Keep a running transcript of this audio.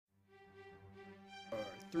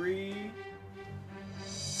3.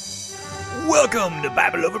 Welcome to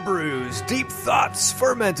Bible Over Brews, deep thoughts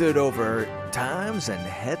fermented over times and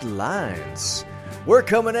headlines. We're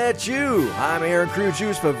coming at you. I'm Aaron Crew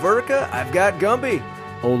Juice Paverka. I've got Gumby.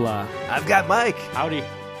 Hola. I've got Mike. Howdy.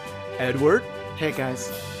 Edward. Hey guys.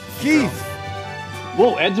 Keith.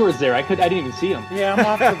 Whoa, Edward's there. I didn't even see him. Yeah, I'm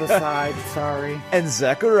off to the side. Sorry. And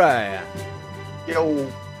Zechariah. Yo.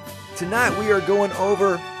 Tonight we are going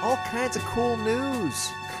over all kinds of cool news.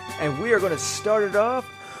 And we are going to start it off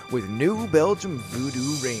with New Belgium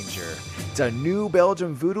Voodoo Ranger. It's a New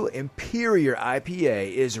Belgium Voodoo Imperial IPA.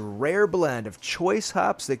 It is a rare blend of choice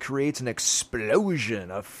hops that creates an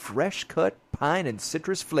explosion of fresh-cut pine and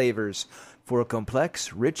citrus flavors for a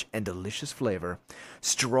complex, rich, and delicious flavor.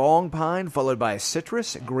 Strong pine followed by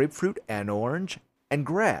citrus, grapefruit, and orange, and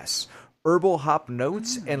grass. Herbal hop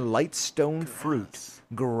notes and light stone fruit.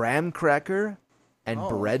 Graham cracker and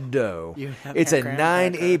bread dough. It's a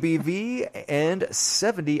 9 ABV and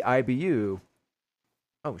 70 IBU.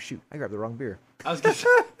 Oh, shoot. I grabbed the wrong beer. I was gonna say,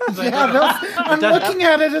 I'm looking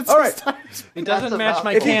at it. It's All right. it doesn't match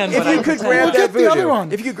my If can. you but I could can grab We'll that get the voodoo. other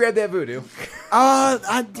one. If you could grab that voodoo.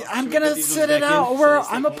 I'm gonna sit it out.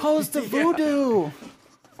 I'm opposed to voodoo.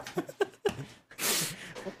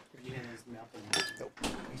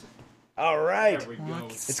 All right. There we go.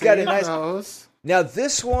 It's got a nice... Those. Now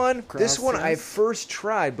this one I Gracias. first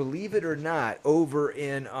tried, believe it or not, over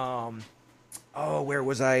in where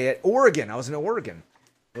was I at? Oregon. I was in Oregon.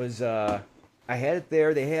 I had it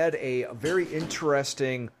there. They had a very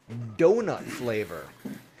interesting donut flavor.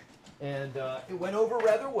 And it went over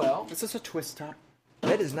rather well. Is this a twist top?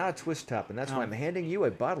 That is not a twist top, and that's why I'm handing you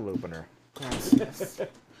a bottle opener. Gracias.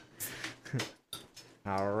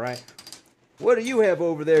 All right. What do you have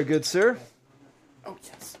over there, good sir? Oh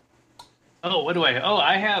yes. Oh, what do I? Oh,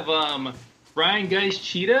 I have Brian Geist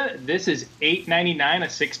Cheetah. This is $8.99 a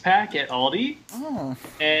 6-pack at Aldi, Oh.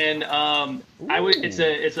 and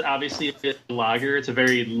it's obviously a bit lager. It's a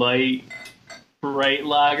very light, bright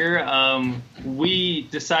lager. We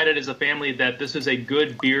decided as a family that this was a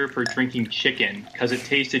good beer for drinking chicken because it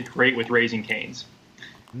tasted great with Raising Cane's.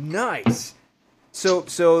 Nice.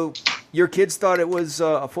 So your kids thought it was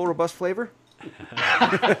a full robust flavor?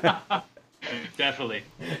 Definitely.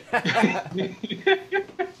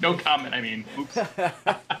 No comment. I mean, oops.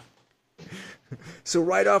 So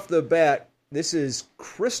right off the bat, this is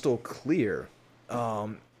crystal clear.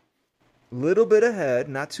 Little bit ahead,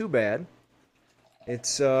 not too bad.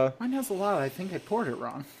 It's Mine has a lot. I think I poured it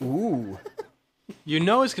wrong. ooh. You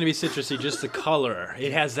know it's going to be citrusy, just the color.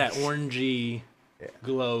 It has that orangey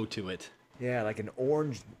glow to it. Yeah, like an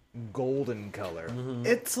orange golden color.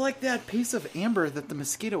 It's like that piece of amber that the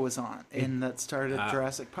mosquito was on in that started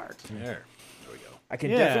Jurassic Park. There. I can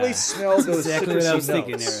Yeah. definitely smell those Exactly citrusy what I was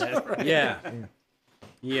notes. thinking there. Yeah.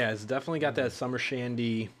 Yeah, it's definitely got that summer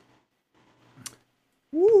shandy,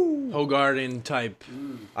 Woo. Hogarden type.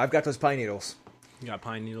 I've got those pine needles, You got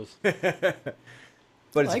pine needles. but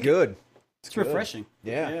it's like it. good. It's refreshing.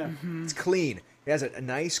 Yeah. It's clean. It has a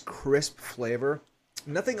nice crisp flavor.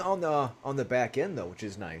 Nothing on the back end though, which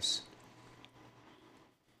is nice.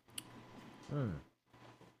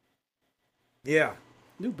 Yeah,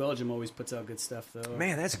 New Belgium always puts out good stuff, though.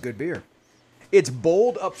 man, that's a good beer. It's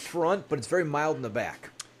bold up front, but it's very mild in the back.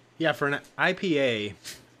 Yeah, for an IPA,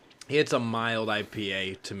 it's a mild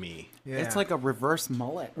IPA to me. Yeah. It's like a reverse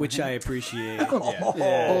mullet, Which I appreciate.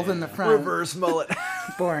 bold in the front, reverse mullet.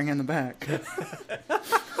 boring in the back.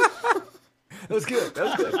 That was good.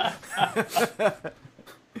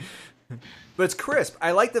 But it's crisp.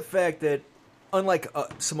 I like the fact that, unlike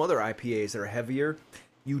some other IPAs that are heavier,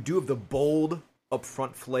 you do have the bold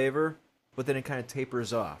upfront flavor, but then it kind of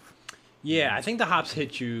tapers off. Yeah, I think the hops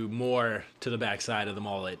hit you more to the backside of the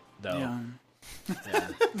mullet, though. Yeah.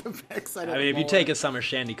 The backside of I the mean, if you mullet. take a summer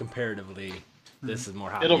shandy comparatively, this is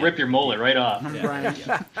more hot. It'll rip your mullet right off. Right.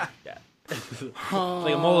 Yeah.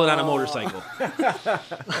 Like a mullet on a motorcycle.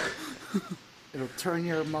 It'll turn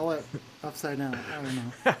your mullet upside down. I don't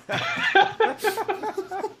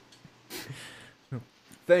know.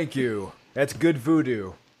 Thank you. That's good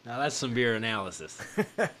voodoo. Now that's some beer analysis.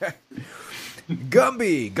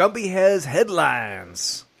 Gumby. Gumby has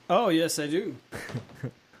headlines. Oh, yes, I do.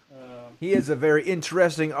 He has a very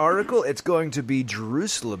interesting article. It's going to be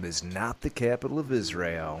Jerusalem is not the capital of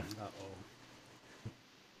Israel.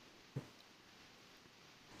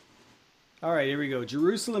 All right, here we go.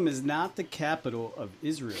 Jerusalem is not the capital of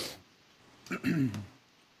Israel.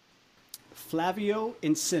 Flavio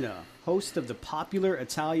Encina, host of the popular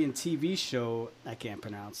Italian TV show, I can't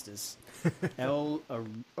pronounce this, El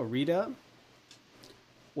Arida,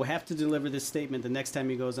 will have to deliver this statement the next time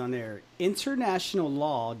he goes on air. International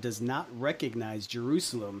law does not recognize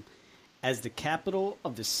Jerusalem as the capital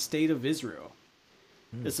of the State of Israel.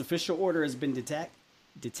 This official order has been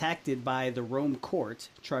detacted by the Rome Court,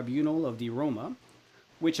 Tribunal of the Roma,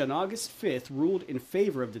 which on August 5th ruled in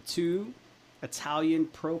favor of the two Italian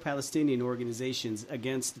pro-Palestinian organizations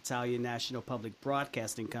against Italian National Public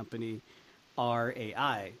Broadcasting Company,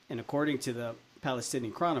 RAI. And according to the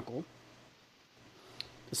Palestinian Chronicle,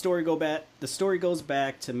 the story goes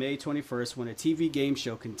back to May 21st when a TV game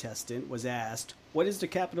show contestant was asked, "What is the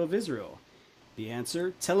capital of Israel?" The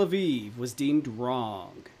answer, Tel Aviv, was deemed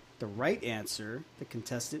wrong. The right answer, the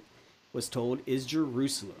contestant was told, is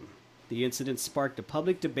Jerusalem. The incident sparked a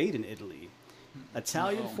public debate in Italy.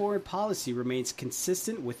 Italian foreign policy remains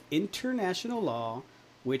consistent with international law,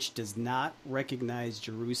 which does not recognize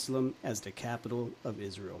Jerusalem as the capital of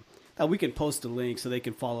Israel. Now, we can post a link so they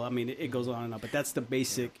can follow. I mean, it goes on and on, but that's the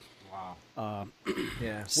basic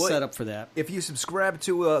setup for that. If you subscribe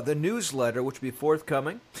to the newsletter, which will be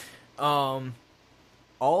forthcoming,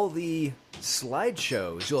 all the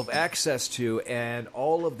slideshows you'll have access to, and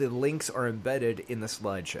all of the links are embedded in the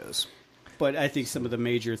slideshows. But I think some of the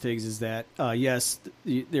major things is that, yes,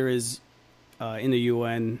 there is in the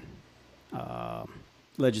UN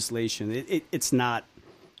legislation. It's not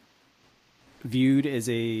viewed as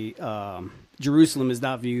Jerusalem is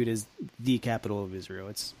not viewed as the capital of Israel.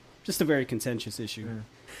 It's just a very contentious issue. Yeah.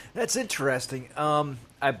 That's interesting.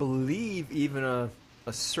 I believe even a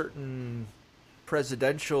certain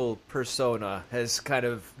presidential persona has kind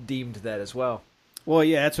of deemed that as well. Well,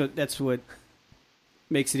 yeah, that's what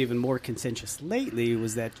makes it even more contentious lately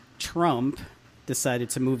was that Trump decided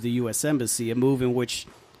to move the U.S. Embassy, a move in which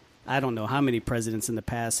I don't know how many presidents in the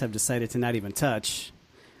past have decided to not even touch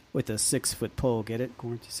with a 6-foot pole. Get it?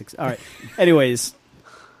 Going to 6. All right. Anyways,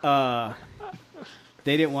 they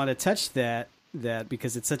didn't want to touch that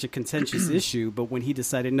because it's such a contentious issue. But when he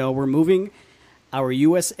decided, no, we're moving our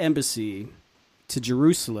U.S. Embassy to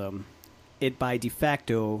Jerusalem, it by de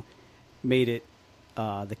facto made it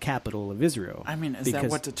the capital of Israel. I mean, is that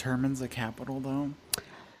what determines a capital, though?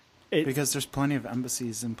 Because there's plenty of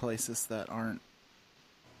embassies in places that aren't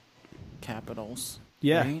capitals.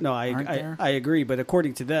 Yeah, right? no, I agree. But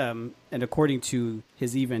according to them, and according to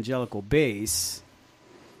his evangelical base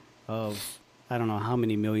of I don't know how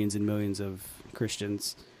many millions and millions of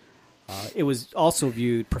Christians, it was also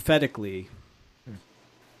viewed prophetically,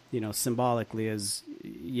 symbolically as,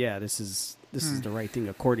 yeah, this is the right thing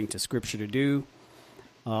according to Scripture to do.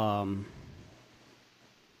 But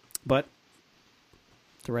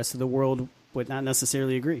the rest of the world would not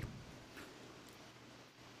necessarily agree.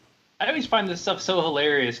 I always find this stuff so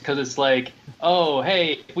hilarious because it's like, oh,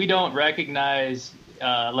 hey, if we don't recognize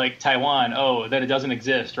like Taiwan, then it doesn't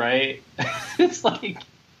exist, right? It's like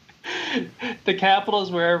the capital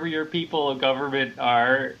is wherever your people or government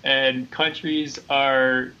are, and countries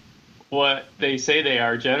are what they say they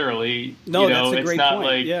are generally. No, that's a it's great not point.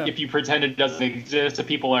 like Yeah. if you pretend it doesn't exist, the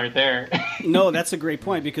people aren't there. No, that's a great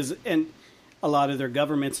point because a lot of their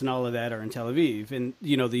governments and all of that are in Tel Aviv, and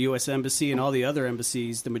the U.S. Embassy and all the other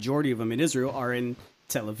embassies, the majority of them in Israel are in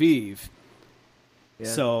Tel Aviv. Yeah.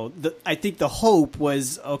 So I think the hope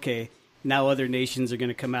was, okay, now other nations are going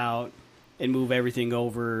to come out and move everything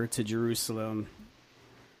over to Jerusalem.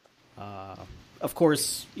 Of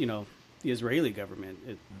course, the Israeli government.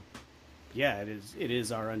 It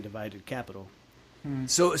is our undivided capital.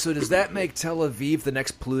 So does that make Tel Aviv the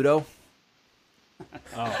next Pluto?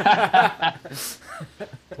 I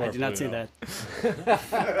did not say that.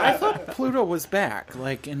 I thought Pluto was back,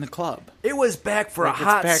 like in the club. It was back for a Like,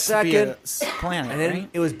 hot it's back to be second, a planet, and then right?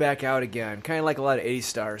 it was back out again, kind of like a lot of 80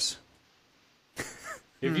 stars.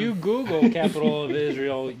 If you Google capital of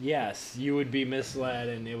Israel, yes, you would be misled,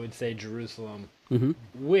 and it would say Jerusalem,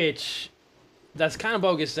 which that's kind of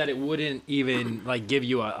bogus that it wouldn't even give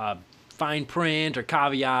you a fine print or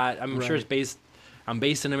caveat. I'm sure it's based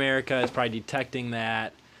in America. It's probably detecting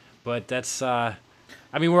that, but that's.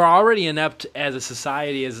 We're already inept as a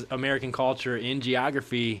society, as American culture in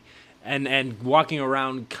geography, and walking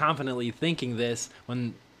around confidently thinking this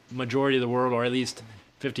when majority of the world, or at least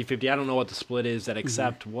 50-50, I don't know what the split is that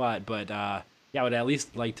accept what, but I would at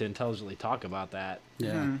least like to intelligently talk about that.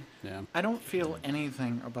 Yeah, yeah. I don't feel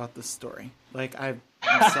anything about this story. I'm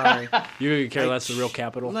sorry. You could care less the real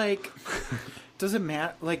capital. Does it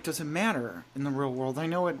matter in the real world? I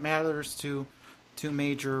know it matters to two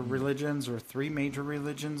major religions or three major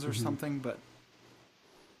religions or something, but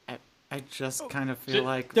I just kind of feel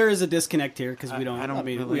like There is a disconnect here because we don't.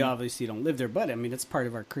 we really- obviously don't live there, but it's part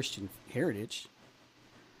of our Christian heritage,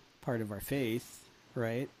 part of our faith,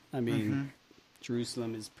 right?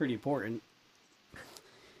 Jerusalem is pretty important.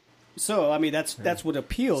 So I mean, that's what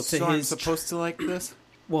appealed to So I'm his. supposed to like this?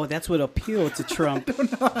 Well, that's what appealed to Trump.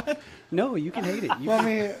 No, you can hate it. You Let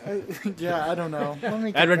me, yeah, I don't know. Let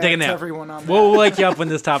me get Edward, back take a to nap. everyone on that. We'll wake you up when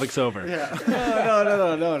this topic's over. Yeah.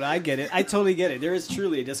 No. I get it. I totally get it. There is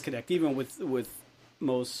truly a disconnect, even with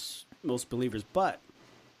most believers. But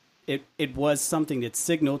it was something that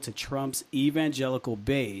signaled to Trump's evangelical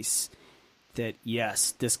base that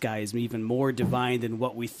yes, this guy is even more divine than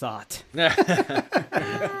what we thought.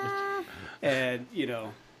 And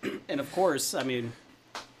and of course, I mean,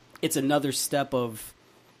 it's another step of,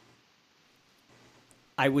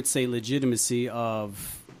 I would say, legitimacy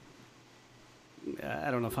of.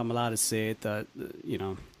 I don't know if I'm allowed to say it. The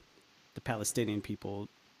Palestinian people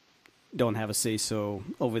don't have a say so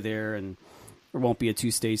over there, and there won't be a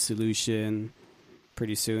 2-state solution.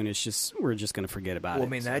 Pretty soon, we're just going to forget about it. Well, I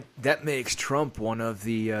mean, that makes Trump one of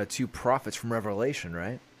the 2 prophets from Revelation,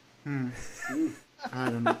 right? I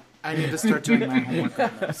don't know. I need to start doing my homework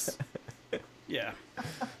on this. Yeah.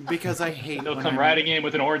 Because I hate He'll when come I'm riding in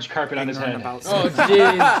with an orange carpet on his ignorant head. about Oh, something.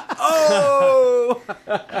 jeez. Oh!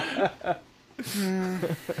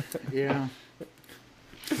 Yeah.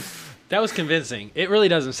 That was convincing. It really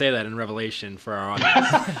doesn't say that in Revelation for our audience.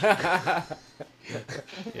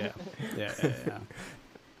 Yeah.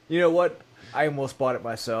 You know what? I almost bought it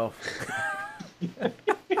myself.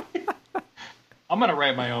 I'm gonna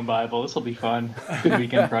write my own Bible. This will be fun. Good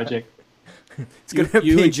weekend project. It's gonna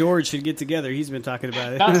You be and George should get together. He's been talking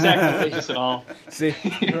about it. Not sacrilegious at all. see.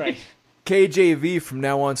 Right. KJV from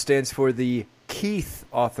now on stands for the Keith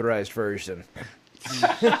authorized version.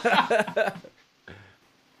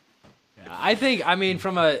 I think,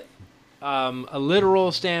 from a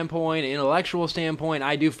literal standpoint, an intellectual standpoint,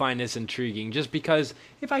 I do find this intriguing. Just because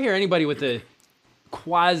if I hear anybody with a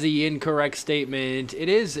quasi-incorrect statement, it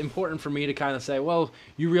is important for me to kind of say, well,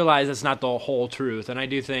 you realize that's not the whole truth. And I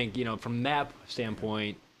do think, from that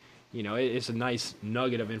standpoint, it's a nice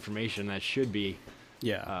nugget of information that should be,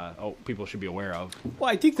 Yeah. people should be aware of. Well,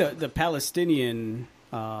 I think the Palestinian,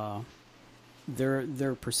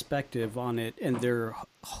 their perspective on it and their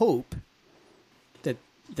hope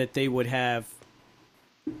that they would have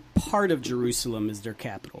part of Jerusalem as their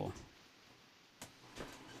capital.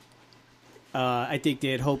 I think they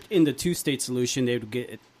had hoped in the 2-state solution they would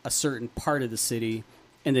get a certain part of the city,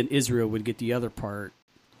 and then Israel would get the other part,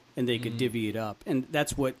 and they could divvy it up. And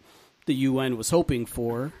that's what the UN was hoping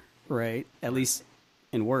for, right? At least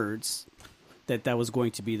in words, that was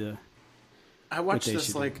going to be the. I watched they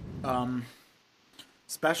this should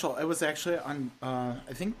special. It was actually on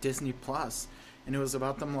I think Disney Plus, and it was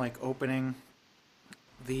about them opening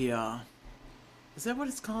the. Is that what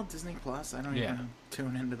it's called, Disney Plus? I don't even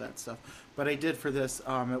tune into that stuff, but I did for this.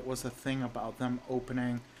 It was a thing about them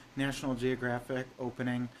opening National Geographic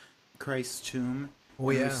opening Christ's tomb and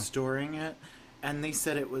restoring it, and they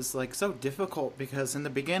said it was so difficult because in the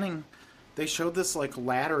beginning. They showed this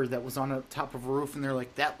ladder that was on the top of a roof, and they're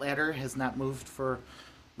like, that ladder has not moved for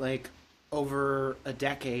over a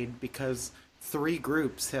decade because 3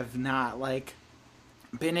 groups have not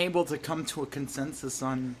been able to come to a consensus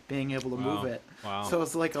on being able to move it. Wow. So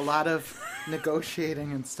it's a lot of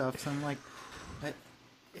negotiating and stuff. So I'm like,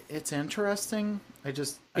 it's interesting. I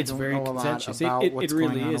don't Very know a lot contentious. about It what's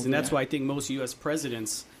really going on is, and over that's there. why I think most U.S.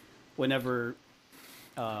 presidents, whenever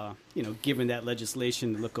given that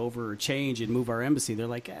legislation to look over or change and move our embassy, they're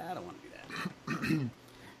like, I don't want to do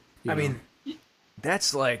that. I mean,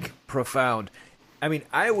 that's profound. I mean,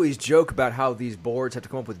 I always joke about how these boards have to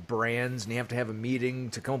come up with brands, and you have to have a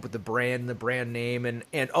meeting to come up with the brand and the brand name, and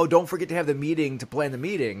don't forget to have the meeting to plan the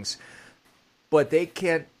meetings. But they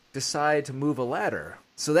can't decide to move a ladder.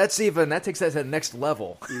 So that takes that to the next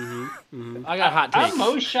level. I got a hot take. I'm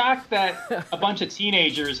most shocked that a bunch of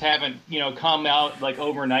teenagers haven't, come out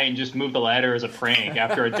overnight and just moved the ladder as a prank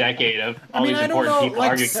after a decade of all these I don't important know. people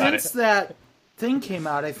arguing about it. Since that thing came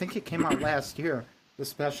out, I think it came out last year. The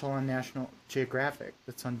special on National Geographic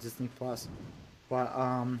that's on Disney Plus. But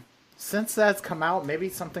since that's come out, maybe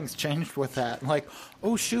something's changed with that.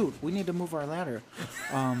 Oh shoot, we need to move our ladder.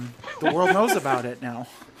 The world knows about it now.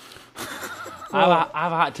 I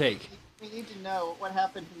have a hot take. We need to know what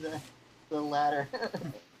happened to the ladder.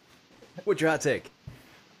 What's your hot take?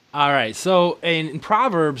 All right. So in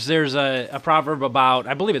Proverbs, there's a proverb about,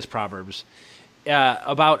 I believe it's Proverbs,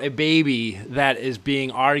 about a baby that is being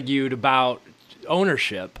argued about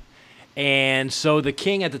ownership. And so the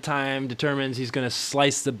king at the time determines he's going to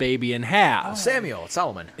slice the baby in half. Samuel,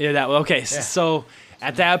 Solomon. Yeah, okay. So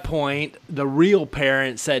at that point, the real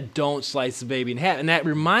parent said, don't slice the baby in half. And that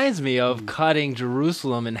reminds me of cutting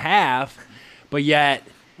Jerusalem in half, but yet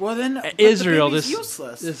Well, then but Israel, the baby's this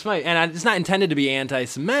useless. this might, and it's not intended to be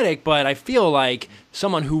anti-Semitic, but I feel like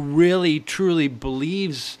someone who really truly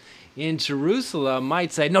believes in Jerusalem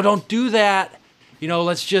might say, no, don't do that.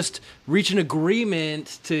 Let's just reach an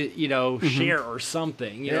agreement to, share or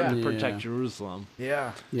something, to protect Jerusalem.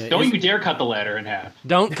 Yeah. Don't you dare cut the ladder in half.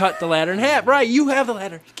 Don't cut the ladder in half. Right, you have the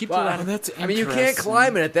ladder. Keep the Wow. ladder. That's I mean, you can't interesting.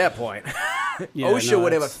 climb it at that point. Yeah, OSHA no,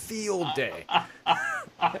 would have a that's- field day.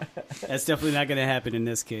 That's definitely not going to happen in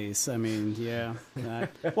this case. I mean,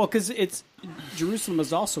 well, because Jerusalem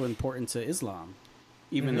is also important to Islam,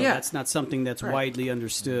 even though Yeah. that's not something that's widely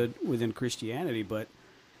understood within Christianity. But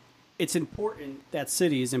it's important. That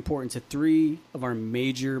city is important to 3 of our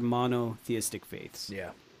major monotheistic faiths.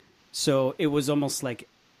 Yeah. So it was almost like,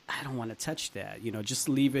 I don't want to touch that. Just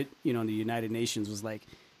leave it. The United Nations was like,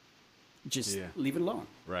 just leave it alone.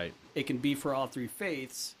 Right. It can be for all 3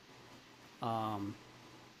 faiths.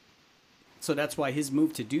 So that's why his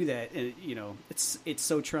move to do that, it's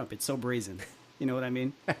so Trump. It's so brazen. You know what I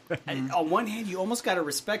mean? And on one hand, you almost got to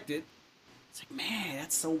respect it. It's like, man,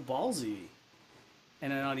 that's so ballsy.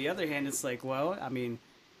 And then on the other hand, it's like, well, I mean,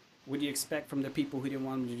 what do you expect from the people who didn't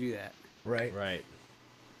want him to do that? Right. Right.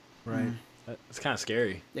 Right. It's kind of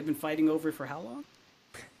scary. They've been fighting over it for how long?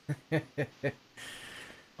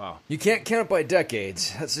 Wow. You can't count by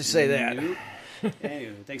decades. Let's just say that. Nope.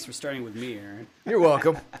 Anyway, thanks for starting with me, Aaron. You're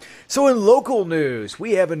welcome. So in local news,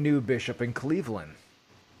 we have a new bishop in Cleveland.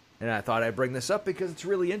 And I thought I'd bring this up because it's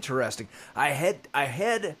really interesting. I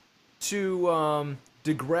had to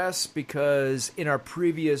digress because in our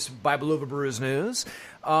previous Bible Over Brews news,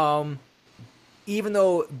 even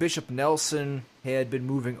though Bishop Nelson had been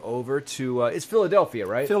moving over to it's Philadelphia,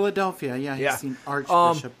 right? Philadelphia, yeah, he's Yeah. the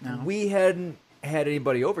archbishop now. We hadn't had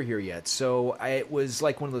anybody over here yet, so it was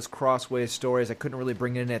like one of those crossways stories I couldn't really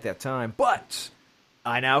bring in at that time, but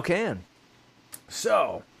I now can.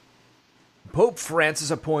 So, Pope Francis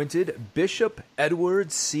appointed Bishop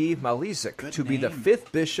Edward C. Malizek to be the name.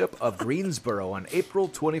 5th Bishop of Greensboro on April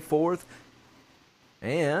 24th.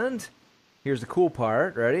 And here's the cool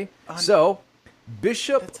part, ready? So,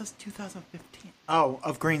 Bishop That says 2015. Oh,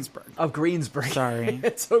 of Greensburg. of Greensburg. Sorry.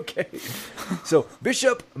 It's okay. So,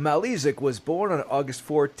 Bishop Malizek was born on August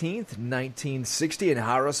 14th, 1960 in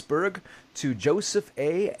Harrisburg to Joseph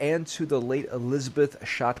A. and to the late Elizabeth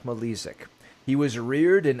Schott Malizek. He was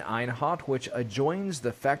reared in Einhot, which adjoins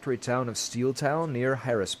the factory town of Steeltown near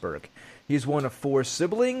Harrisburg. He is one of 4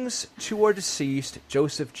 siblings. 2 are deceased,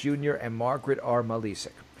 Joseph Jr. and Margaret R.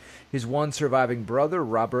 Malizek. His one surviving brother,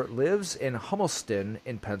 Robert, lives in Humelston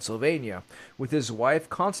in Pennsylvania. With his wife,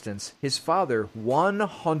 Constance, his father,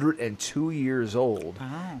 102 years old,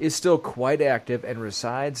 is still quite active and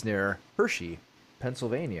resides near Hershey,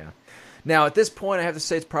 Pennsylvania. Now, at this point, I have to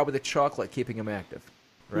say it's probably the chocolate keeping him active,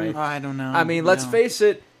 right? I don't know. I mean, let's No. face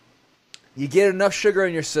it, you get enough sugar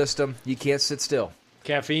in your system, you can't sit still.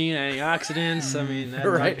 Caffeine, antioxidants. I mean, that's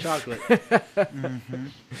Right. like chocolate.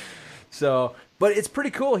 So, but it's pretty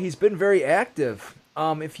cool. He's been very active.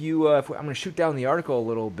 I'm going to shoot down the article a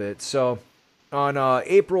little bit. So, on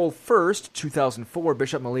April 1st, 2004,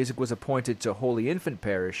 Bishop Malizek was appointed to Holy Infant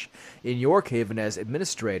Parish in York Haven as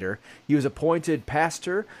administrator. He was appointed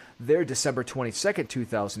pastor there December 22nd,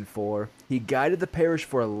 2004. He guided the parish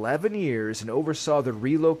for 11 years and oversaw the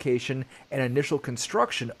relocation and initial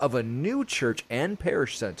construction of a new church and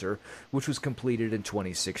parish center, which was completed in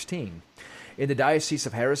 2016. In the Diocese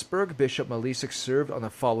of Harrisburg, Bishop Malizek served on the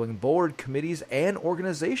following board, committees, and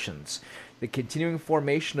organizations: the Continuing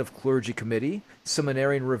Formation of Clergy Committee,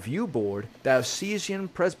 Seminarian Review Board, Diocesan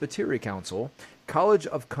Presbytery Council, College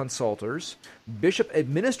of Consultors, Bishop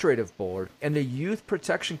Administrative Board, and the Youth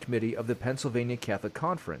Protection Committee of the Pennsylvania Catholic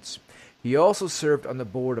Conference. He also served on the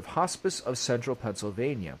Board of Hospice of Central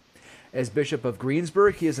Pennsylvania. As Bishop of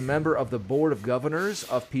Greensburg, he is a member of the Board of Governors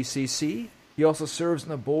of PCC. He also serves on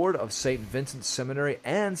the board of St. Vincent Seminary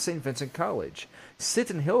and St. Vincent College,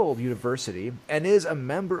 Seton Hill University, and is a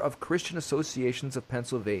member of Christian Associations of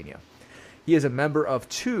Pennsylvania. He is a member of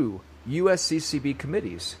 2 USCCB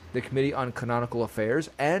committees, the Committee on Canonical Affairs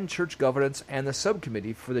and Church Governance, and the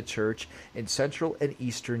Subcommittee for the Church in Central and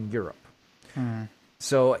Eastern Europe.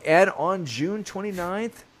 So, and on June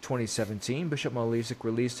 29th, 2017, Bishop Malizek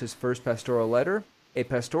released his first pastoral letter, a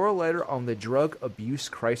pastoral letter on the drug abuse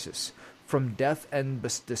crisis, from death and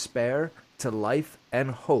despair to life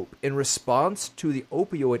and hope, in response to the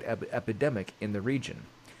opioid epidemic in the region.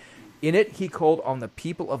 In it, he called on the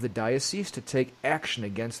people of the diocese to take action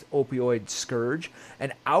against the opioid scourge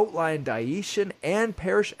and outlined diocese and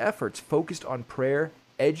parish efforts focused on prayer,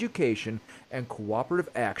 education, and cooperative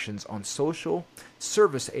actions on social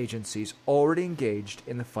service agencies already engaged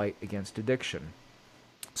in the fight against addiction.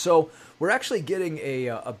 So we're actually getting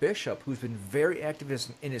a bishop who's been very active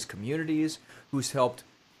in his communities, who's helped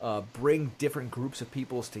bring different groups of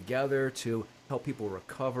peoples together to help people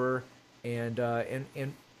recover and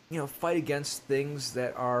fight against things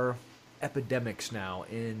that are epidemics now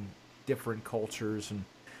in different cultures and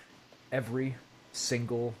every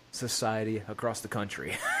single society across the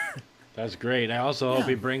country. That's great. I also hope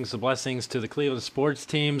he brings the blessings to the Cleveland sports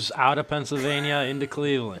teams out of Pennsylvania into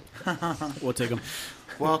Cleveland. We'll take them.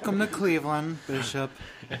 Welcome to Cleveland, Bishop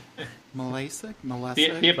Malesic.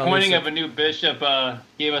 The appointing of a new bishop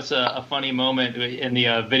gave us a funny moment in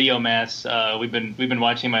the video mass. We've been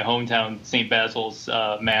watching my hometown St. Basil's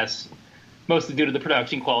mass, mostly due to the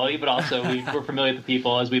production quality, but also we're familiar with the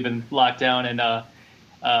people as we've been locked down. And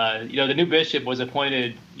the new bishop was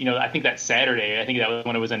appointed. I think that Saturday. I think that was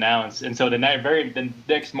when it was announced. And so the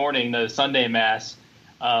next morning, the Sunday mass.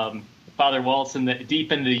 Father Waltz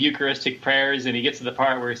deep into the Eucharistic prayers, and he gets to the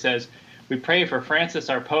part where he says, "We pray for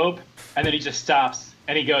Francis, our Pope," and then he just stops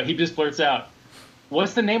and he just blurts out,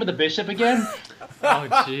 "What's the name of the bishop again?" Oh,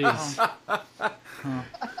 jeez.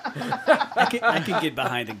 I can get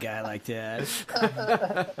behind a guy like that.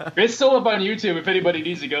 It's still up on YouTube if anybody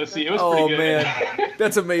needs to go see. It was pretty good. Man,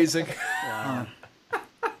 that's amazing. Wow.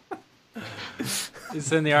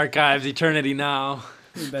 It's in the archives, eternity now.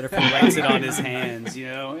 Better if he writes it on his hands,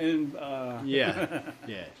 And Yeah.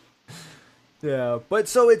 Yeah, but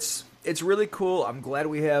so it's really cool. I'm glad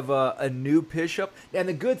we have a new bishop, and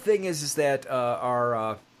the good thing is that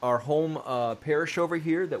our home parish over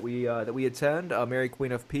here that we attend, Mary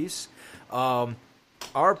Queen of Peace,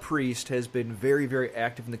 our priest has been very, very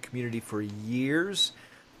active in the community for years.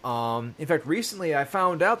 In fact, recently I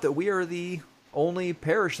found out that we are the only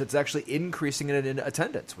parish that's actually increasing in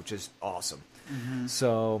attendance, which is awesome. Mm-hmm.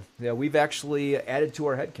 So yeah, we've actually added to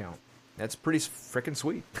our head count. That's pretty freaking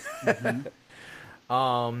sweet.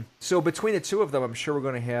 Mm-hmm. So between the two of them, I'm sure we're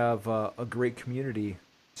going to have a great community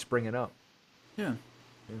springing up. Yeah.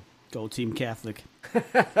 Go Team Catholic.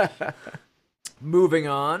 Moving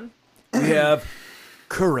on, we have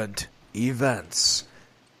current events.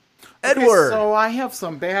 Edward! Okay, so I have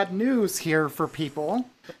some bad news here for people.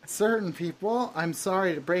 Certain people. I'm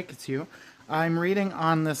sorry to break it to you. I'm reading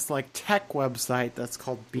on this tech website that's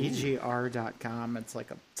called BGR.com. It's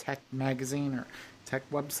like a tech magazine or tech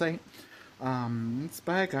website. It's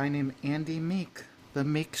by a guy named Andy Meek. The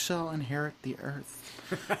meek shall inherit the earth.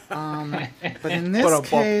 But in this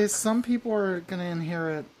case, some people are going to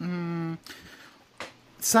inherit...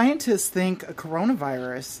 Scientists think a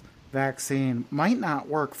coronavirus vaccine might not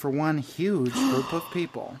work for one huge group of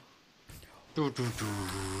people.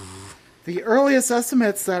 The earliest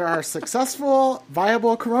estimates that our successful,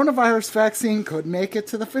 viable coronavirus vaccine could make it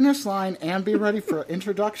to the finish line and be ready for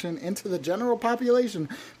introduction into the general population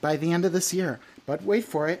by the end of this year. But wait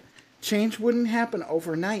for it. Change wouldn't happen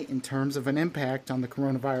overnight in terms of an impact on the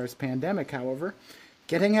coronavirus pandemic, however.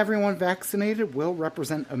 Getting everyone vaccinated will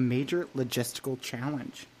represent a major logistical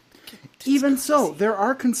challenge. Even so, there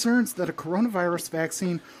are concerns that a coronavirus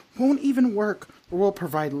vaccine won't even work or will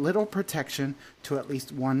provide little protection to at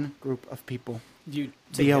least one group of people.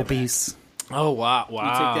 The obese. Oh, wow. You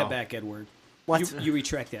take that back, Edward. What? You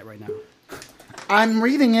retract that right now. I'm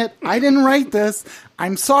reading it. I didn't write this.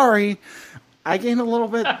 I'm sorry. I gained a little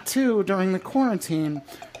bit, too, during the quarantine.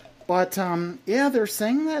 But, they're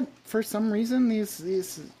saying that for some reason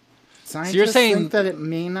these scientists think that it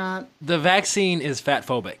may not... The vaccine is fat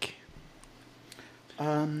phobic.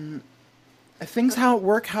 Things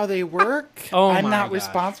how they work. I'm not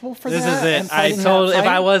responsible for this that. This is it. If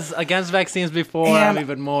I was against vaccines before, I'm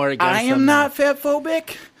even more against them. I am not fat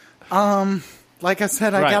phobic. Like I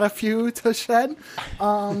said, I got a few to shed.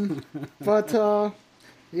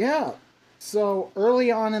 Yeah. So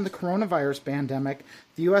early on in the coronavirus pandemic,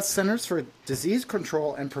 the U.S. Centers for Disease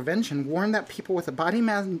Control and Prevention warned that people with a body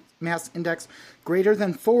mass index greater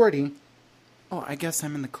than 40... Oh, I guess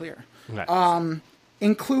I'm in the clear. Nice.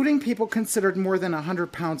 Including people considered more than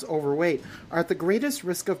 100 pounds overweight, are at the greatest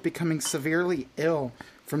risk of becoming severely ill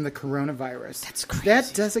from the coronavirus. That's crazy.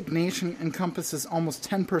 That designation encompasses almost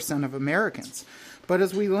 10% of Americans. But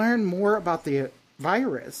as we learn more about the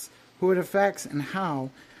virus, who it affects, and how,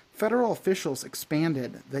 federal officials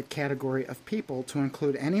expanded that category of people to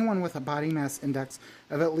include anyone with a body mass index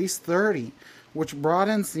of at least 30, which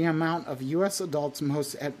broadens the amount of U.S. adults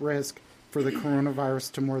most at risk for the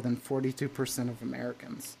coronavirus to more than 42% of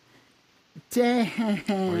Americans. Dang.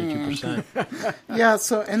 42%. Yeah,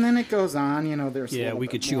 so, and then it goes on, there's we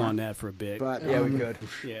could chew on that for a bit. But, yeah, we could.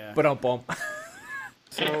 Yeah. But I'll bump.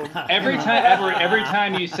 So every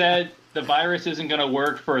time you said the virus isn't going to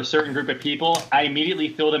work for a certain group of people, I immediately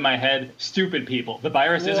filled in my head, stupid people. The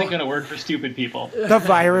virus isn't going to work for stupid people. The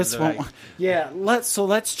virus won't. Yeah,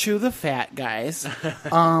 let's chew the fat, guys.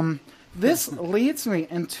 This leads me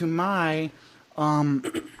into my. I'm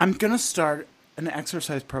gonna start an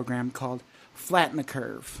exercise program called Flatten the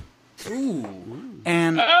Curve. Ooh.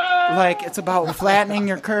 And like it's about flattening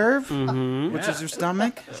your curve, which is your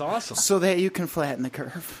stomach. That's awesome. So that you can flatten the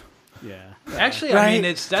curve. Yeah. Actually, Right. I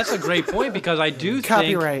mean, that's a great point because I do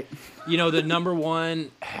Copyright. think, the number one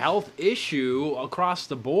health issue across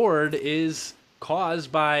the board is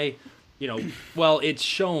caused by, well, it's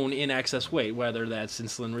shown in excess weight, whether that's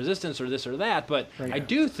insulin resistance or this or that. But I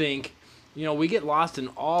do think, we get lost in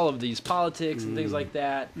all of these politics and things like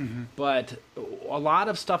that. But a lot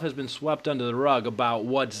of stuff has been swept under the rug about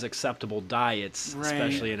what's acceptable diets, Right.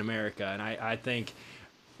 especially in America. And I think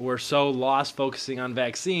we're so lost focusing on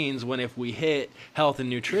vaccines when if we hit health and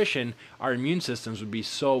nutrition, our immune systems would be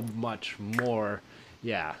so much more,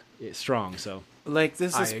 strong. So Like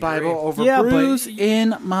this I is agree. Bible over Yeah, but brews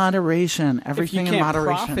in moderation. If Everything you in can't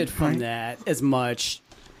moderation. profit from right? that as much,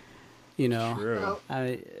 true.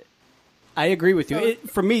 I agree with you.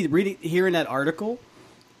 For me, hearing that article,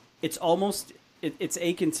 it's almost it's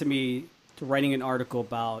akin to me to writing an article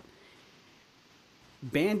about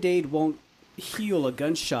Band-Aid won't heal a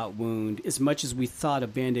gunshot wound as much as we thought a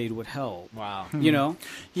Band-Aid would help. Wow.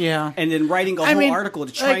 Yeah. And then writing a I whole mean, article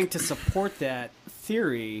to trying like- to support that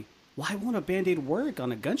theory. Why won't a Band-Aid work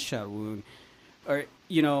on a gunshot wound? Or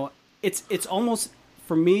it's almost,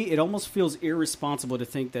 for me, it almost feels irresponsible to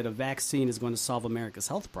think that a vaccine is going to solve America's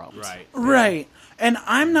health problems. Right. Right. And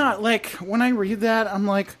I'm not like, when I read that, I'm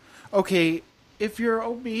like, okay, if you're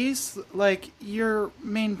obese, like your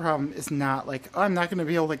main problem is not like, oh, I'm not going to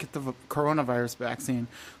be able to get the coronavirus vaccine.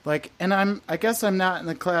 Like, and I guess I'm not in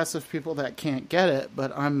the class of people that can't get it,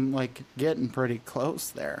 but I'm like getting pretty close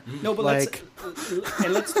there. No, but like,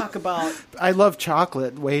 let's talk about I love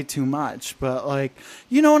chocolate way too much, but like,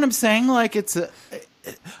 you know what I'm saying? Like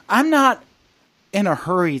I'm not in a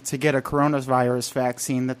hurry to get a coronavirus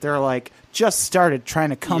vaccine that they're like just started trying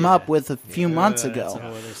to come up with a few months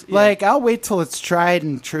ago. Like I'll wait till it's tried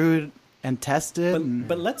and true and tested.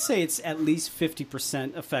 But let's say it's at least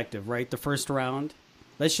 50% effective, right? The first round.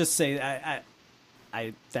 Let's just say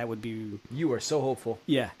I that would be You are so hopeful.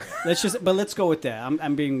 yeah. Let's go with that.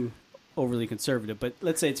 I'm being overly conservative, but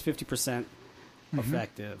let's say it's 50%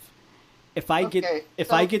 effective. If I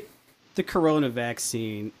get the corona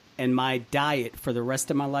vaccine and my diet for the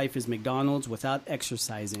rest of my life is McDonald's without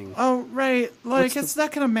exercising. Oh, right. Like, What's it's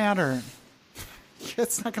not going to matter.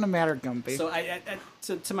 It's not going to matter, Gumpy.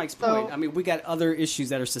 So to Mike's point, I mean, we got other issues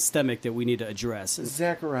that are systemic that we need to address.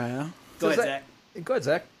 Zachariah. Go ahead, Zach. Zach. Go ahead,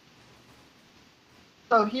 Zach.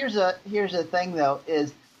 So here's the thing though,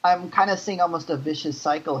 is I'm kind of seeing almost a vicious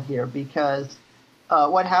cycle here because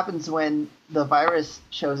what happens when the virus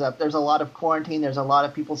shows up? There's a lot of quarantine. There's a lot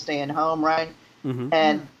of people staying home, right?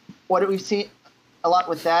 And what we've seen a lot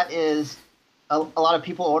with that is a lot of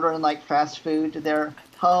people ordering like fast food to their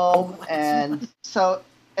home, and so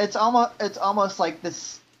it's almost like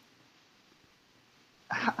this.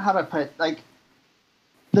 How do I put it? Like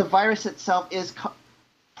the virus itself is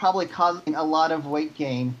probably causing a lot of weight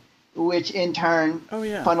gain, which in turn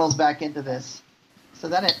funnels back into this. So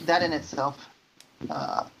that in itself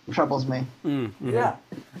troubles me. Yeah.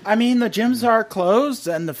 I mean, the gyms are closed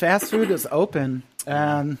and the fast food is open.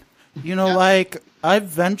 And, like, I've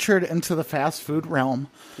ventured into the fast food realm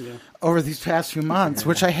over these past few months,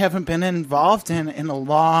 which I haven't been involved in a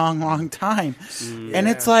long, long time. And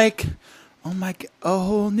it's like, oh my God, a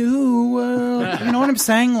whole new world. You know what I'm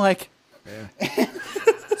saying? Like,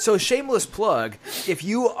 So, shameless plug, if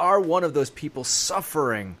you are one of those people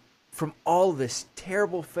suffering from all this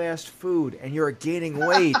terrible fast food and you're gaining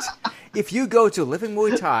weight, if you go to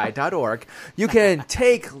livingmuaythai.org, you can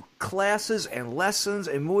take classes and lessons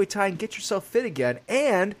in Muay Thai and get yourself fit again.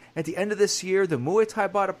 And at the end of this year, the Muay Thai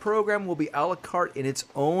Bada program will be a la carte in its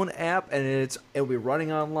own app, and it'll be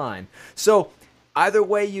running online. So either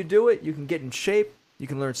way you do it, you can get in shape, you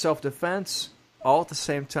can learn self-defense, all at the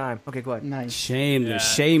same time. Okay, go ahead. nice. Shameless.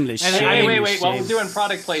 Wait. While we're doing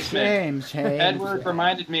product placement, Shame.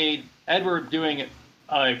 Edward doing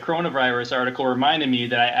a coronavirus article reminded me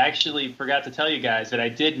that I actually forgot to tell you guys that I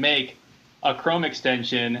did make a Chrome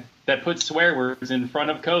extension that puts swear words in front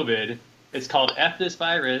of COVID. It's called F This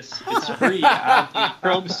Virus. It's free on the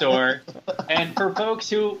Chrome store. And for folks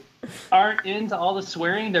who aren't into all the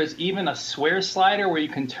swearing, there's even a swear slider where you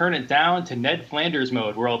can turn it down to Ned Flanders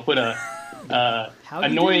mode, where I'll put a How you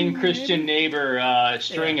annoying doing, Christian neighbor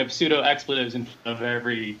string of pseudo expletives in front of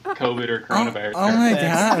every COVID or coronavirus. Oh my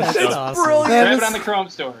gosh. That's awesome. brilliant. Grab That it on is- the Chrome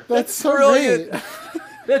store. That's so Brilliant. great.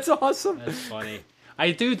 That's awesome. That's funny.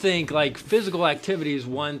 I do think like physical activity is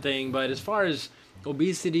one thing, but as far as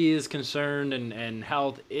obesity is concerned and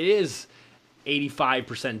health, it is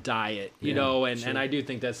 85% diet, you know, and I do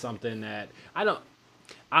think that's something that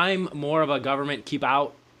I'm more of a government keep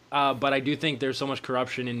out, but I do think there's so much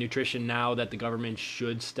corruption in nutrition now that the government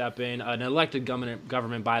should step in, an elected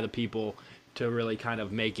government by the people, to really kind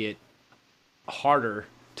of make it harder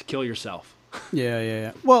to kill yourself.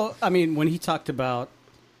 Yeah. Well, I mean, when he talked about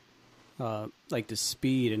like the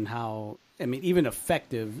speed and how, I mean, even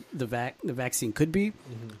effective the vaccine could be,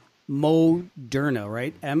 Moderna,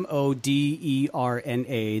 right?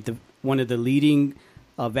 Moderna, one of the leading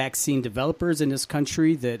vaccine developers in this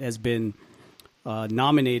country that has been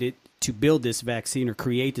nominated to build this vaccine or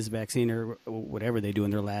create this vaccine or whatever they do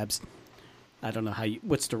in their labs. I don't know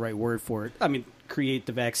what's the right word for it. I mean, create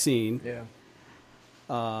the vaccine. Yeah.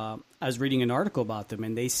 I was reading an article about them,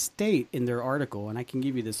 and they state in their article, and I can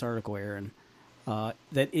give you this article, Aaron,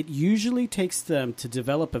 that it usually takes them to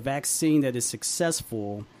develop a vaccine that is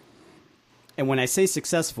successful. And when I say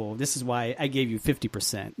successful, this is why I gave you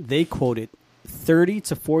 50%. They quoted 30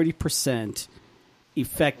 to 40%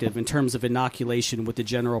 effective in terms of inoculation with the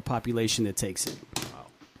general population that takes it. Wow.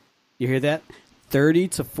 You hear that? 30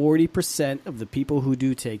 to 40% of the people who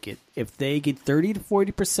do take it, if they get 30 to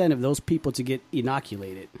 40% of those people to get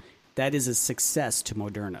inoculated, that is a success to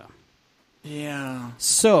Moderna. Yeah.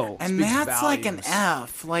 So, And Speaks that's like an volumes.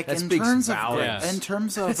 F. Like That in speaks terms of volumes. in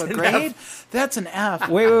terms of a an grade, that's an F.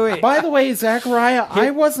 wait. By the way, Zachariah, I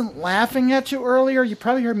wasn't laughing at you earlier. You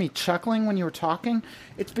probably heard me chuckling when you were talking.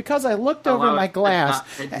 It's because I looked over my glass.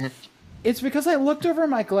 It's because I looked over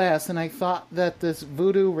my glass and I thought that this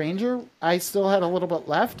Voodoo Ranger, I still had a little bit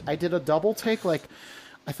left. I did a double take, like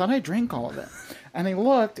I thought I drank all of it. And I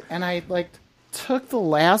looked and I took the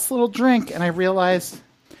last little drink and I realized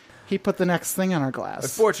he put the next thing on our glass.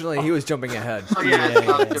 Unfortunately, he was jumping ahead.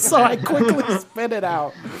 So I quickly spit it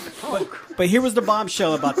out. but here was the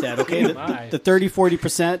bombshell about that, okay? My. The 30,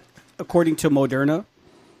 40%, according to Moderna.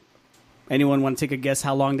 Anyone want to take a guess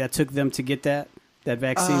how long that took them to get that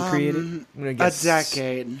vaccine created? I'm gonna A guess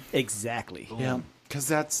decade. Exactly. Yeah. Because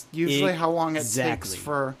that's usually how long it Exactly. takes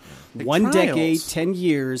for One trials. decade, 10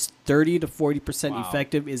 years, 30 to 40% Wow.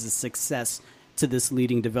 effective is a success to this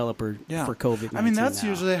leading developer Yeah. for COVID-19. I mean, that's now.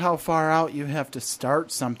 usually how far out you have to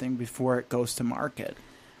start something before it goes to market.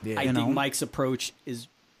 I you think know? Mike's approach is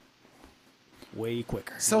way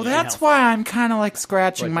quicker. So and that's healthier. why I'm kind of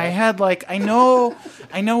scratching my head. I know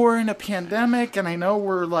we're in a pandemic, and I know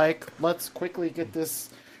we're let's quickly get this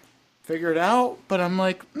figured out. But I'm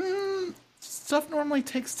stuff normally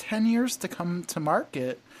takes 10 years to come to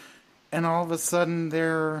market, and all of a sudden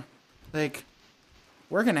they're like,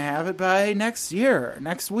 we're gonna have it by next year,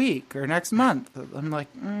 next week, or next month. I'm like,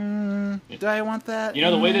 do I want that? You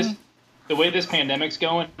know, the way this pandemic's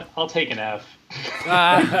going, I'll take an F.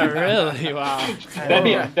 Really? Wow.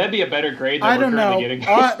 That'd be a better grade than I we're don't know. currently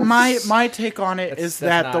getting. My take on it is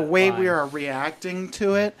that's that the not way fine. we are reacting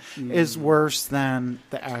to it is worse than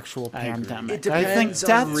the actual pandemic. It I think depends on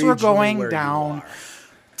deaths are regionally going where you down. are.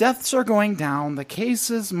 Deaths are going down. The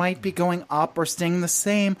cases might be going up or staying the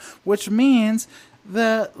same, which means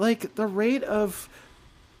the rate of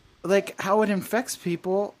how it infects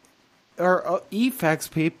people or affects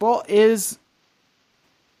people is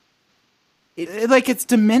it's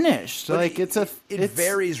diminished. But It's it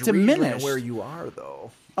varies diminished. regionally where you are,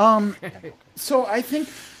 though. So I think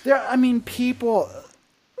people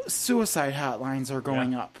suicide hotlines are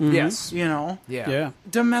going up. Yes. You know, Yeah.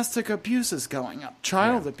 domestic abuse is going up.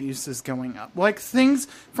 Child abuse is going up. Things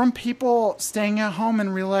from people staying at home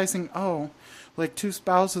and realizing, two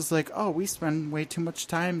spouses we spend way too much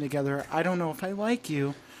time together. I don't know if I like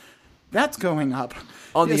you. That's going up.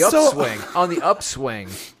 On the Yeah, so- upswing. On the upswing.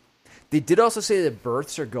 They did also say that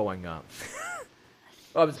births are going up.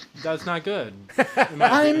 That's not good.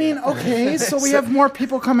 I mean, okay, so we have more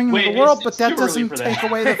people coming into Wait, the world, it's but that too early doesn't for that.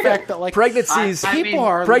 take away the fact that Pregnancies. people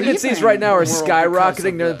are Pregnancies leaving right now are the world because skyrocketing of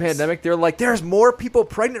during the this. pandemic. They're like, there's more people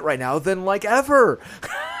pregnant right now than ever.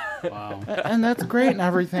 Wow. And that's great and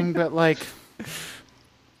everything, but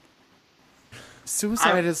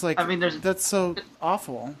suicide is that's so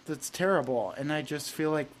awful. That's terrible, and I just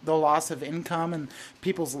feel like the loss of income and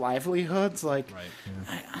people's livelihoods.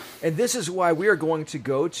 And this is why we are going to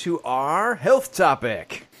go to our health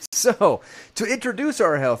topic. So, to introduce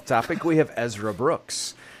our health topic, we have Ezra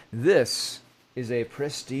Brooks. This is a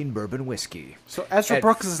pristine bourbon whiskey. So Ezra At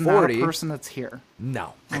Brooks is 40 not a person that's here.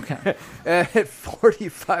 No. Okay. At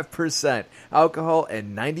 45% alcohol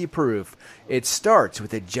and 90 proof, it starts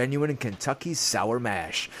with a genuine Kentucky sour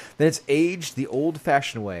mash. Then it's aged the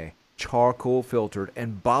old-fashioned way, charcoal filtered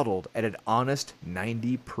and bottled at an honest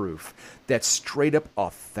 90 proof. That's straight up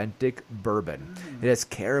authentic bourbon. It has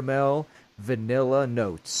caramel, vanilla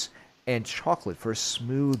notes, and chocolate for a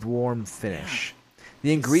smooth, warm finish.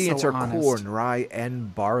 The ingredients so are honest. corn, rye,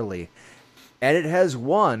 and barley. And it has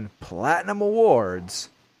won platinum awards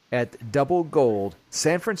at Double Gold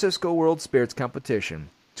San Francisco World Spirits Competition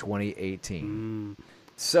 2018.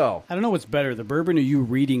 So, I don't know what's better, the bourbon or you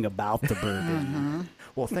reading about the bourbon.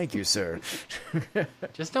 well, thank you, sir.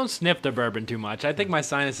 Just don't sniff the bourbon too much. I think my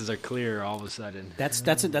sinuses are clear all of a sudden. That's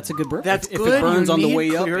a good bourbon. That's if good. it burns You on the need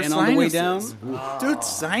way up clear and on the way down. sinuses. Dude,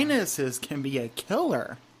 sinuses can be a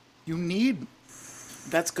killer. You need...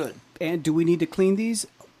 That's good. And do we need to clean these?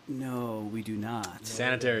 No, we do not.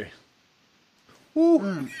 Sanitary.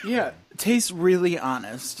 Yeah, tastes really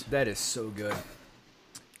honest. That is so good.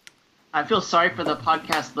 I feel sorry for the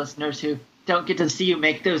podcast listeners who don't get to see you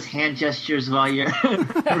make those hand gestures while you're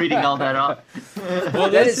reading all that off. Well,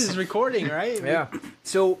 That this is- is recording, right? Yeah.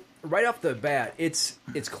 So, right off the bat, it's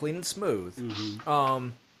clean and smooth.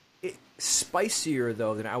 Spicier,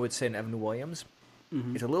 though, than I would say in Evan Williams.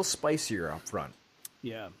 It's a little spicier up front.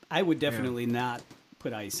 Yeah, I would definitely not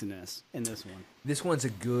put ice in this one. This one's a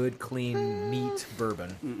good, clean, neat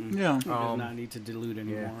bourbon. Yeah. It does not need to dilute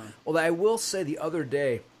anymore. Well, I will say the other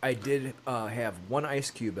day I did have one ice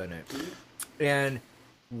cube in it, and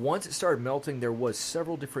once it started melting, there was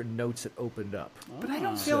several different notes that opened up. But I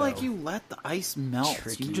don't feel like you let the ice melt.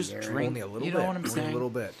 Tricky You just there. drink. Only a little you bit. know what I'm only saying? a little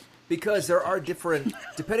bit. Because there are different,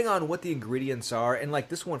 depending on what the ingredients are, and like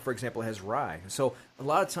this one, for example, has rye. So a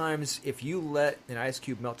lot of times, if you let an ice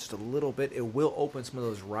cube melt just a little bit, it will open some of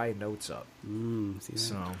those rye notes up. See that?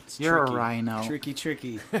 So You're Tricky. a rhino.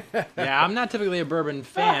 Tricky. Yeah, I'm not typically a bourbon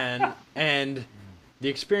fan, and the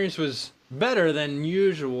experience was better than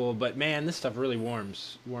usual. But man, this stuff really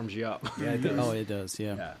warms you up. yeah, it does. Oh, it does.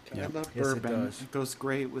 Yeah. I love Yes, it bourbon. does. It goes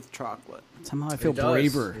great with chocolate. Somehow I feel It does.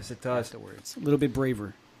 braver. Yes, it does. Afterwards, a little bit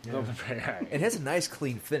braver. It has a nice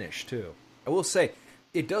clean finish too. I will say,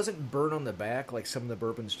 it doesn't burn on the back like some of the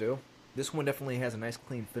bourbons do. This one definitely has a nice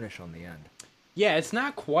clean finish on the end. Yeah, it's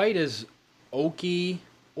not quite as oaky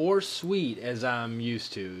or sweet as I'm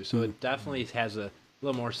used to, so it definitely has a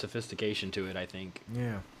little more sophistication to it, I think.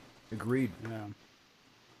 Yeah, agreed. Yeah.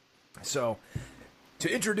 So,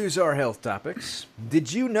 to introduce our health topics,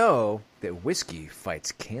 did you know that whiskey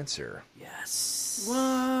fights cancer? Yes.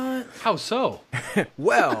 What? How so?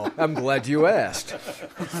 Well, I'm glad you asked.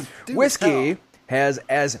 Whiskey has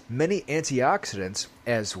as many antioxidants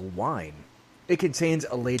as wine. It contains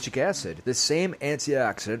ellagic acid, the same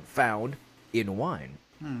antioxidant found in wine,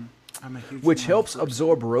 I'm a huge which wine helps person.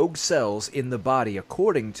 absorb rogue cells in the body,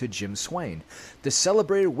 according to Jim Swain, the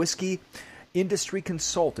celebrated whiskey industry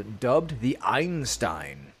consultant dubbed the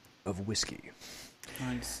Einstein of whiskey.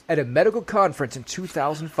 Nice. At a medical conference in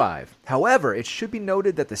 2005. However, it should be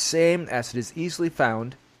noted that the same acid is easily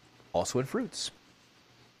found also in fruits.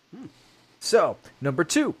 So, number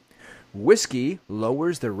 2, whiskey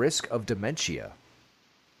lowers the risk of dementia.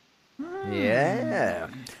 Yeah.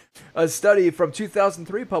 A study from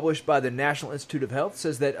 2003 published by the National Institute of Health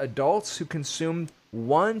says that adults who consume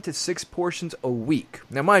 1 to 6 portions a week.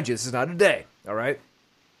 Now, mind you, this is not a day, all right?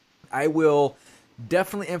 I will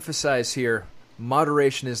definitely emphasize here,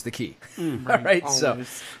 moderation is the key. All right, so,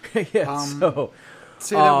 Always. yeah, so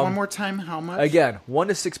Say that one more time. How much? again, 1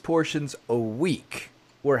 to 6 portions a week.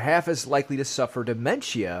 We're half as likely to suffer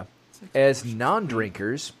dementia as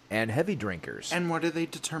non-drinkers and heavy drinkers. And what do they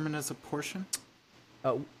determine as a portion?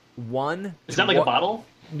 One. Is that like a bottle?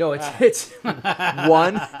 No, it's 1 to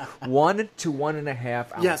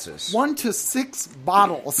 1.5 ounces. Yes, 1 to 6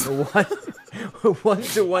 bottles. 1 to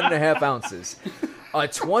 1.5 ounces. A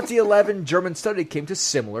 2011 German study came to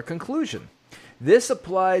similar conclusion. This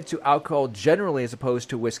applied to alcohol generally as opposed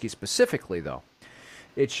to whiskey specifically, though.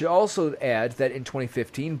 It should also add that in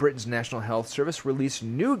 2015, Britain's National Health Service released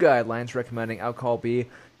new guidelines recommending alcohol be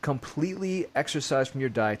completely excised from your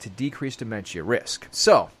diet to decrease dementia risk.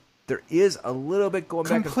 So, there is a little bit going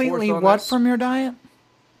back and forth Completely on what this. from your diet?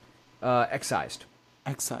 Excised.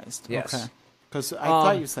 Excised. Yes. Okay. Because I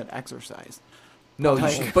thought you said exercise. No,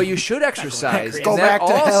 but you should exercise. Go and that back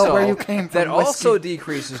to hell also- where you came from, That also whiskey.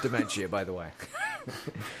 decreases dementia, by the way.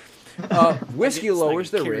 Whiskey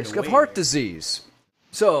lowers the carried risk of away heart there. disease.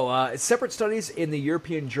 So, separate studies in the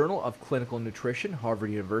European Journal of Clinical Nutrition,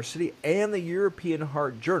 Harvard University, and the European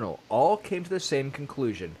Heart Journal all came to the same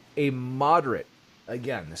conclusion. A moderate,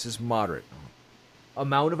 again, this is moderate,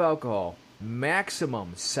 amount of alcohol,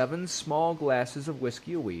 maximum 7 small glasses of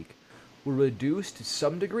whiskey a week, will reduce to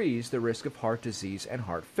some degrees the risk of heart disease and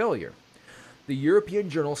heart failure. The European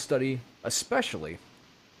Journal study, especially,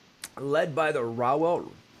 led by the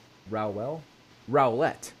Rowlett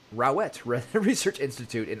Research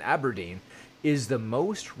Institute in Aberdeen, is the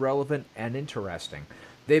most relevant and interesting.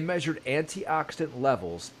 They measured antioxidant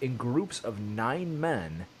levels in groups of 9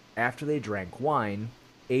 men after they drank wine,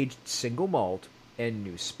 aged single malt, and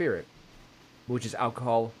new spirit, which is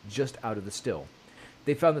alcohol just out of the still.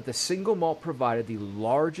 They found that the single malt provided the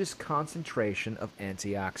largest concentration of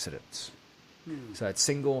antioxidants. So that's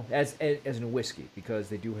single, as in whiskey, because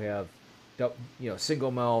they do have,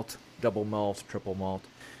 single malt, double malt, triple malt.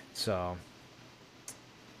 So,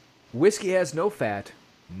 whiskey has no fat,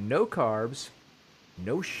 no carbs,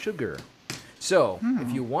 no sugar. So,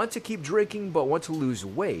 if you want to keep drinking but want to lose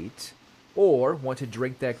weight, or want to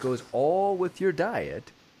drink that goes all with your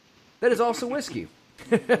diet, that is also whiskey.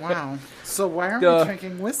 Wow. So why aren't we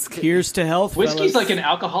drinking whiskey? Here's to health, Whiskey's fellas. like an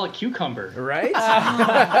alcoholic cucumber. Right?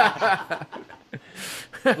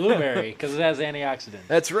 Blueberry, because it has antioxidants.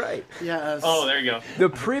 That's right. Yes. Oh, there you go. The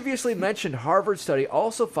previously mentioned Harvard study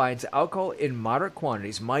also finds alcohol in moderate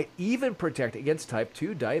quantities might even protect against type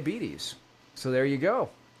 2 diabetes. So there you go.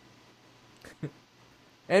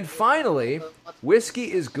 And finally,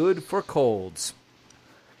 whiskey is good for colds.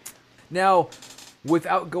 Now,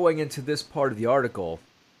 without going into this part of the article,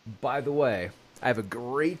 by the way, I have a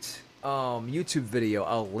great YouTube video.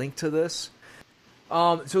 I'll link to this.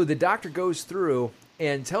 So the doctor goes through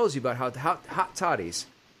and tells you about how hot toddies,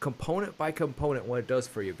 component by component, what it does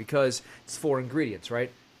for you, because it's 4 ingredients, right?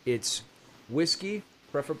 It's whiskey,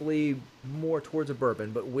 preferably more towards a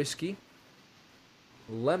bourbon, but whiskey,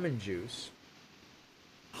 lemon juice,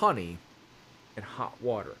 honey, and hot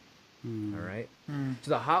water. All right? So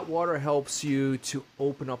the hot water helps you to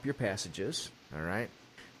open up your passages, all right?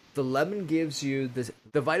 The lemon gives you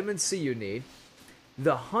the vitamin C you need.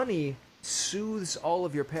 The honey soothes all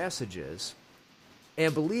of your passages.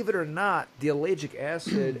 And believe it or not, the ellagic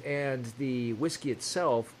acid and the whiskey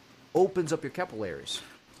itself opens up your capillaries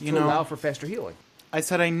to allow for faster healing. I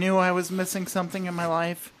said I knew I was missing something in my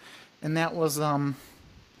life, and that was,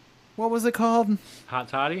 what was it called? Hot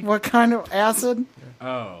toddy? What kind of acid?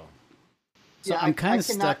 Oh. So I'm kind of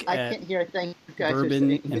stuck I at can't hear a thing you guys are bourbon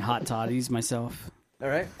saying. and hot toddies myself. All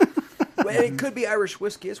right? Well, it could be Irish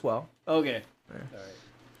whiskey as well. Okay. All right.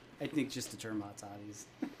 I think just the term hot toddies.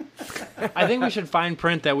 I think we should fine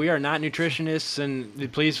print that we are not nutritionists,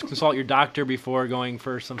 and please consult your doctor before going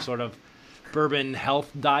for some sort of bourbon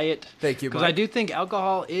health diet. Thank you, Because Mike. I do think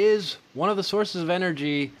alcohol is one of the sources of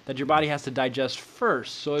energy that your body has to digest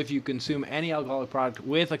first. So if you consume any alcoholic product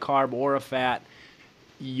with a carb or a fat,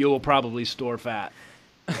 you'll probably store fat.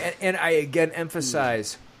 And I again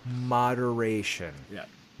emphasize moderation. Yeah.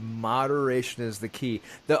 Moderation is the key.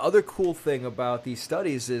 The other cool thing about these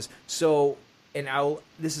studies is,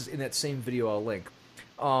 this is in that same video I'll link.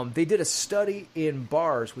 They did a study in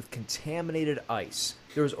bars with contaminated ice.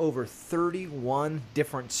 There was over 31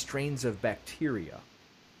 different strains of bacteria.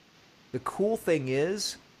 The cool thing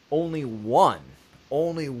is, only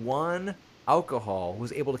one alcohol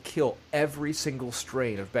was able to kill every single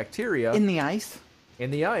strain of bacteria In the ice? in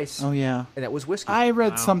the ice. Oh, yeah. And that was whiskey. I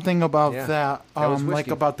read something about Yeah. that, That was like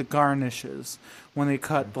whiskey. about the garnishes. When they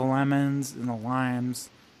cut the lemons and the limes,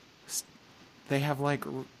 they have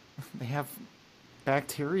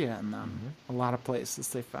bacteria in them. A lot of places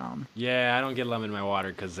they found. Yeah, I don't get lemon in my water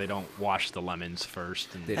because they don't wash the lemons first.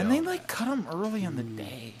 They And don't. they cut them early in the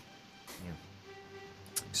day.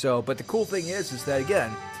 So, but the cool thing is that again,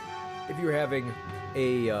 if you're having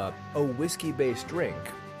a whiskey-based drink,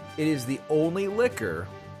 it is the only liquor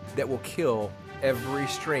that will kill every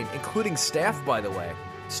strain, including staph. By the way,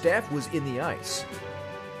 staph was in the ice,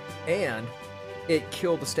 and it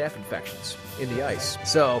killed the staph infections in the ice.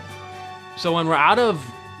 So So when we're out of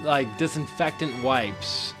disinfectant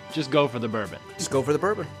wipes, just go for the bourbon. just go for the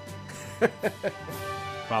bourbon.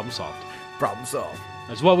 Problem solved. Problem solved.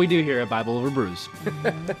 That's what we do here at Bible Over Brews.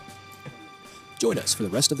 Join us for the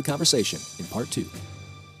rest of the conversation in part 2.